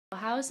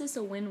is this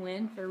a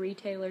win-win for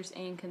retailers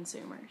and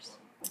consumers?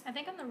 I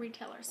think on the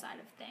retailer side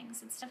of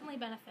things, it's definitely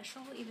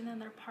beneficial, even though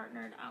they're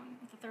partnered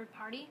with a third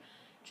party,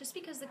 just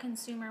because the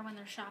consumer, when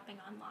they're shopping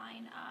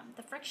online,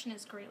 the friction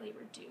is greatly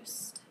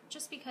reduced.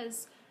 Just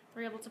because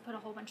they're able to put a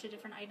whole bunch of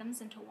different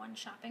items into one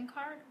shopping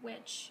cart,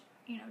 which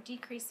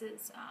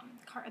decreases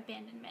cart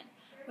abandonment.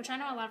 Which I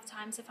know a lot of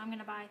times, if I'm going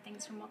to buy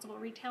things from multiple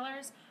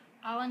retailers,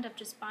 I'll end up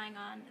just buying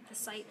on the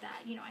site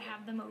that I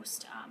have the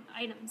most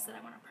items that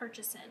I want to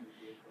purchase in,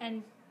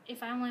 and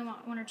if I only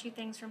want one or two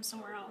things from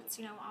somewhere else,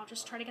 I'll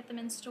just try to get them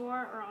in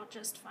store, or I'll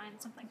just find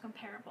something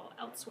comparable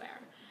elsewhere.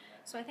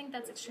 So I think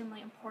that's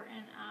extremely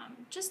important,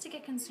 just to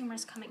get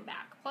consumers coming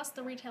back. Plus,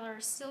 the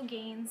retailer still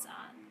gains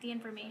the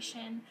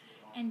information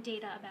and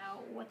data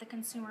about what the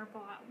consumer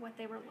bought, what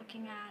they were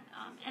looking at,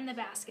 and the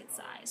basket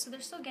size. So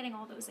they're still getting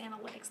all those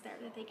analytics there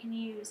that they can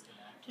use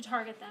to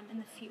target them in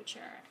the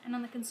future. And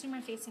on the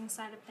consumer-facing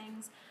side of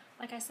things,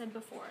 like I said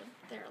before,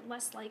 they're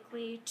less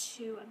likely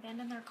to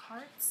abandon their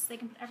carts. They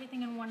can put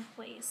everything in one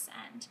place,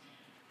 and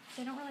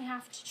they don't really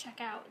have to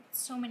check out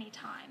so many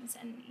times.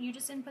 And you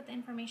just input the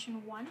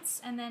information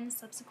once, and then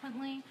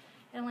subsequently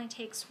it only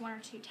takes one or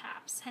two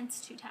taps,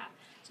 hence 2-tap.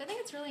 So I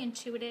think it's really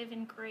intuitive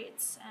and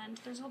great, and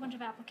there's a whole bunch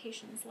of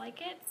applications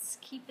like it.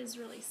 Keep is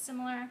really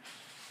similar,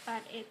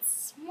 but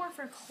it's more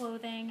for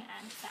clothing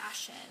and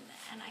fashion,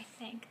 and I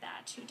think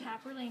that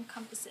 2-tap really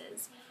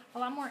encompasses a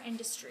lot more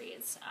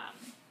industries,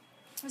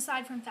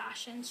 aside from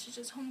fashion, such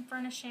as home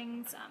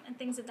furnishings and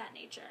things of that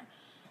nature.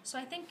 So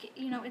I think,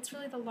 it's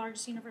really the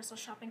largest universal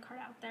shopping cart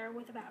out there,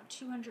 with about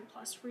 200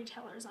 plus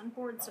retailers on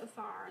board so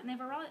far, and they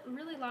have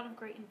really a lot of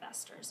great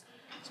investors.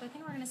 So I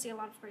think we're going to see a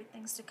lot of great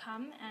things to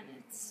come, and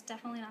it's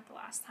definitely not the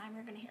last time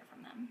you're going to hear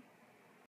from them.